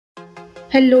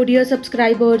Hello, dear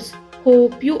subscribers.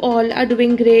 Hope you all are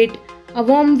doing great. A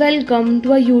warm welcome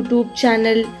to our YouTube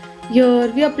channel. Here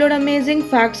we upload amazing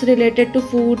facts related to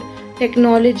food,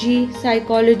 technology,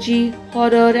 psychology,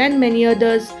 horror, and many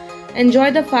others.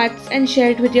 Enjoy the facts and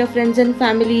share it with your friends and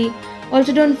family.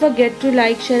 Also, don't forget to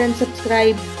like, share, and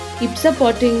subscribe. Keep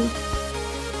supporting.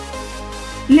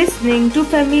 Listening to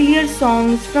familiar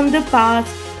songs from the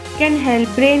past can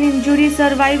help brain injury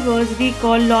survivors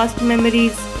recall lost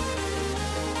memories.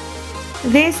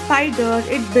 Ray spider,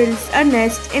 it builds a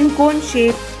nest in cone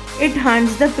shape. It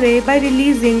hunts the prey by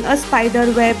releasing a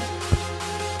spider web.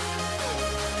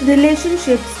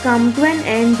 Relationships come to an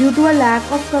end due to a lack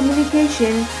of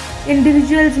communication.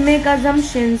 Individuals make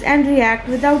assumptions and react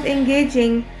without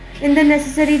engaging in the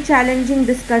necessary challenging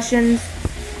discussions.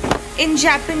 In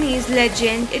Japanese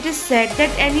legend, it is said that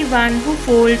anyone who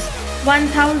folds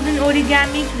 1000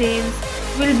 origami cranes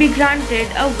will be granted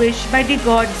a wish by the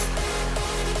gods.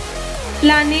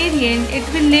 Planarian, it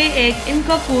will lay egg in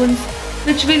cocoons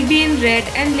which will be in red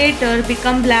and later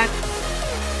become black.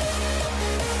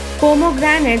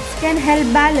 Pomegranates can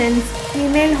help balance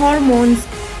female hormones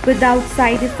without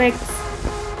side effects.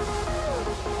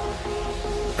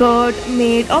 Curd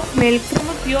made of milk from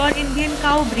a pure Indian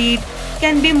cow breed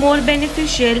can be more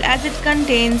beneficial as it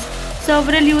contains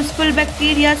several useful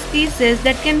bacteria species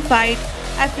that can fight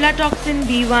aflatoxin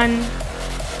B1.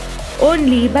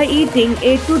 Only by eating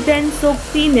 8 to 10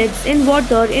 soaked peanuts in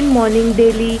water in morning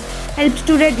daily helps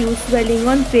to reduce swelling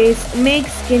on face, make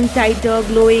skin tighter,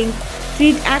 glowing,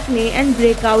 treat acne and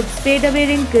breakouts, fade away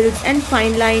wrinkles and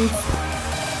fine lines.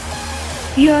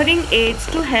 Hearing aids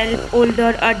to help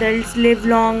older adults live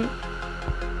long.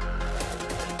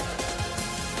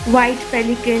 White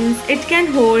pelicans, it can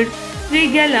hold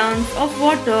 3 gallons of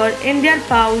water in their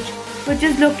pouch which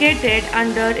is located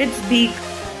under its beak.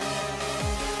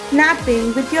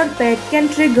 Napping with your pet can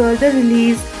trigger the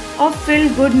release of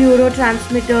feel-good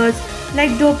neurotransmitters like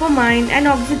dopamine and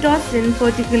oxytocin,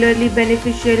 particularly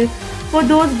beneficial for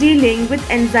those dealing with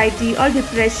anxiety or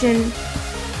depression.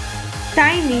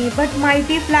 Tiny but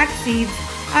mighty flax seeds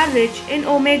are rich in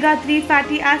omega-3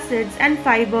 fatty acids and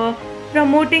fiber,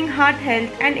 promoting heart health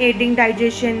and aiding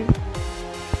digestion.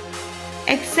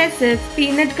 Excessive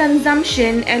peanut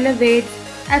consumption elevates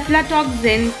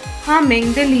aflatoxin,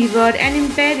 harming the liver and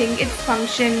impairing its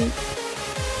function.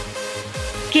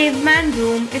 Caveman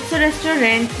Room, it's a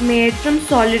restaurant made from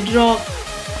solid rock.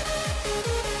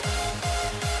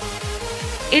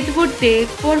 It would take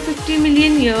 450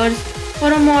 million years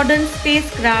for a modern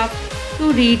spacecraft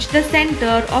to reach the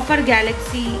center of our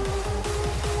galaxy.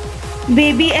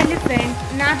 Baby elephant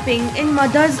napping in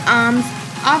mother's arms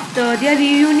after their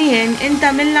reunion in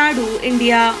Tamil Nadu,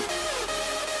 India.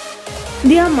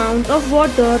 The amount of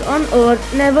water on Earth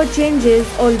never changes,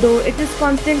 although it is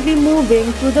constantly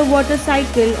moving through the water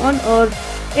cycle on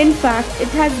Earth. In fact, it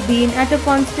has been at a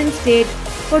constant state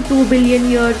for 2 billion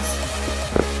years.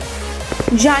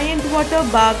 Giant water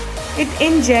bug, it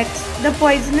injects the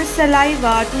poisonous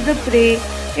saliva to the prey.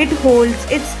 It holds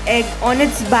its egg on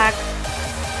its back.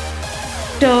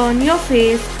 Turn your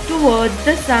face towards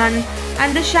the sun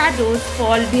and the shadows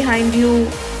fall behind you.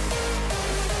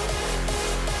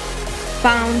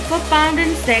 Pound for pound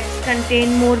insects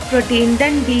contain more protein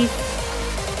than beef.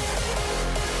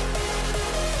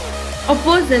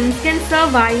 Opossums can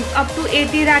survive up to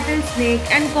 80 rattlesnake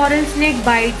and coral snake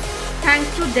bites.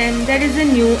 Thanks to them, there is a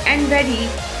new and very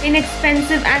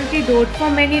inexpensive antidote for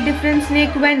many different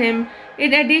snake venom.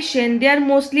 In addition, they are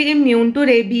mostly immune to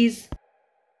rabies.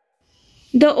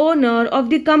 The owner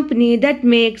of the company that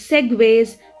makes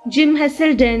Segways, Jim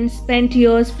Heselden, spent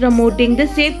years promoting the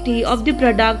safety of the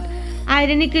product.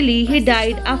 Ironically, he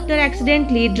died after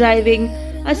accidentally driving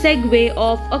a Segway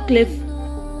off a cliff.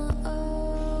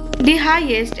 The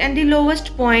highest and the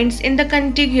lowest points in the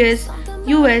contiguous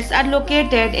US are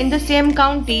located in the same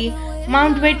county.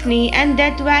 Mount Whitney and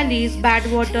Death Valley's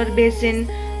Badwater Basin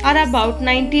are about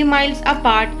 90 miles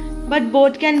apart, but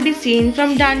both can be seen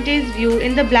from Dante's View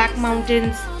in the Black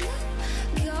Mountains.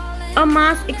 A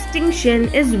mass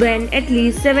extinction is when at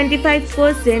least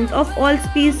 75% of all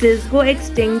species go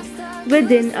extinct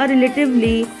within a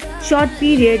relatively short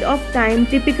period of time,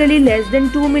 typically less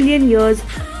than 2 million years.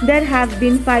 There have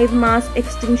been 5 mass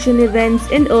extinction events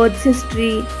in Earth's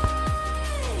history.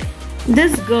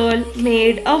 This girl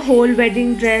made a whole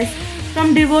wedding dress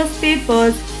from divorce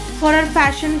papers for her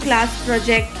fashion class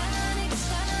project.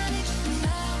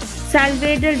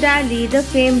 Salvador Dali, the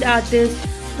famed artist,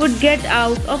 would get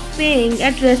out of paying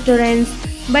at restaurants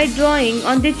by drawing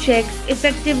on the checks,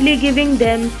 effectively giving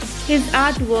them his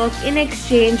artwork in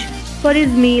exchange for his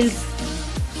meals.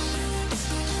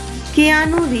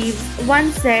 Keanu Reeves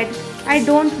once said, I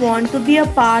don't want to be a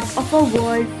part of a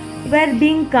world where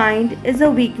being kind is a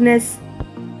weakness.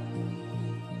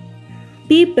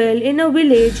 People in a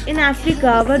village in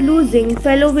Africa were losing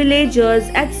fellow villagers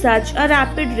at such a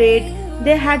rapid rate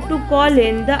they had to call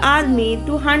in the army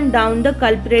to hunt down the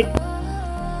culprit.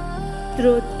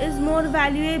 Truth is more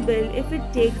valuable if it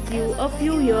takes you a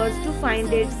few years to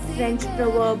find it. French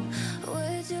proverb.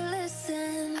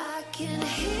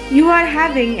 You are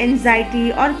having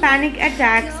anxiety or panic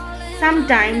attacks,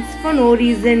 sometimes for no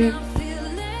reason.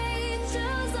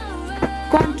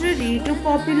 Contrary to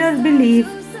popular belief,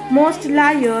 most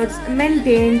liars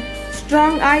maintain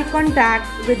strong eye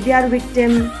contact with their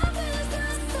victim.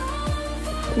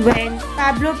 When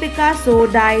Pablo Picasso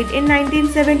died in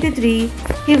 1973,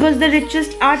 he was the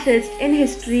richest artist in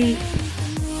history.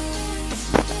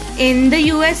 In the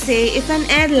USA, if an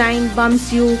airline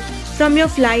bumps you from your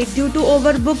flight due to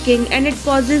overbooking and it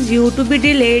causes you to be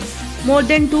delayed more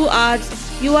than 2 hours,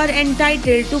 you are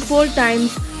entitled to 4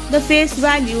 times the face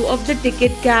value of the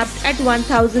ticket capped at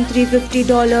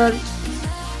 $1,350.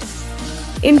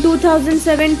 In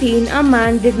 2017, a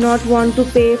man did not want to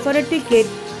pay for a ticket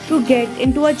to get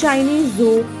into a Chinese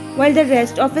zoo while the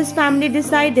rest of his family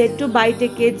decided to buy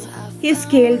tickets. He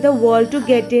scaled the wall to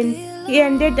get in. He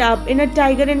ended up in a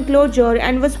tiger enclosure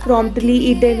and was promptly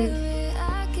eaten.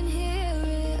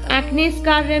 Acne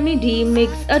scar remedy: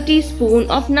 mix a teaspoon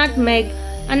of nutmeg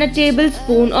and a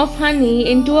tablespoon of honey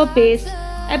into a paste.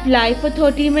 Apply for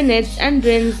 30 minutes and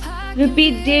rinse.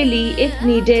 Repeat daily if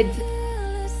needed.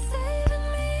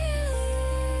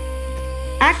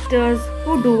 Actors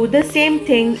who do the same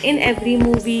thing in every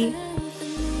movie.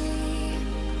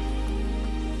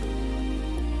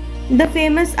 The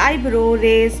famous eyebrow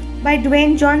raise by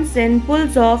Dwayne Johnson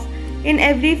pulls off in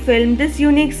every film. This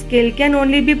unique skill can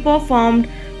only be performed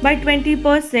by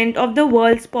 20% of the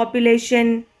world's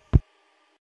population.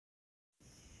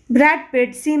 Brad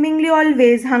Pitt, seemingly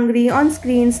always hungry on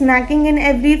screen, snacking in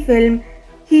every film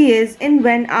he is in.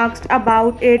 When asked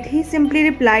about it, he simply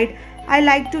replied, I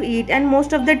like to eat, and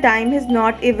most of the time he's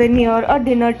not even near a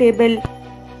dinner table.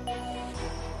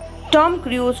 Tom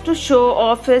Cruise to show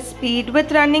off his speed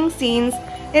with running scenes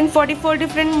in 44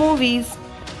 different movies.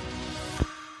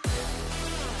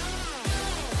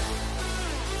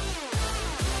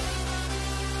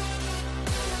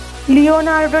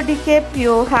 Leonardo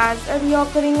DiCaprio has a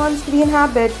recurring on-screen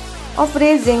habit of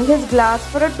raising his glass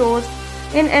for a toast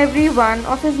in every one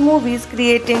of his movies,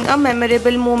 creating a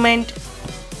memorable moment.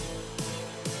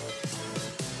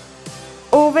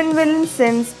 Owen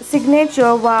Wilson's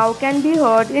signature wow can be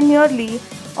heard in nearly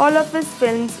all of his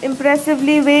films,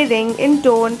 impressively varying in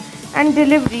tone and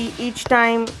delivery each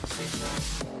time.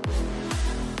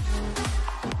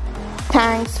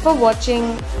 Thanks for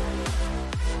watching.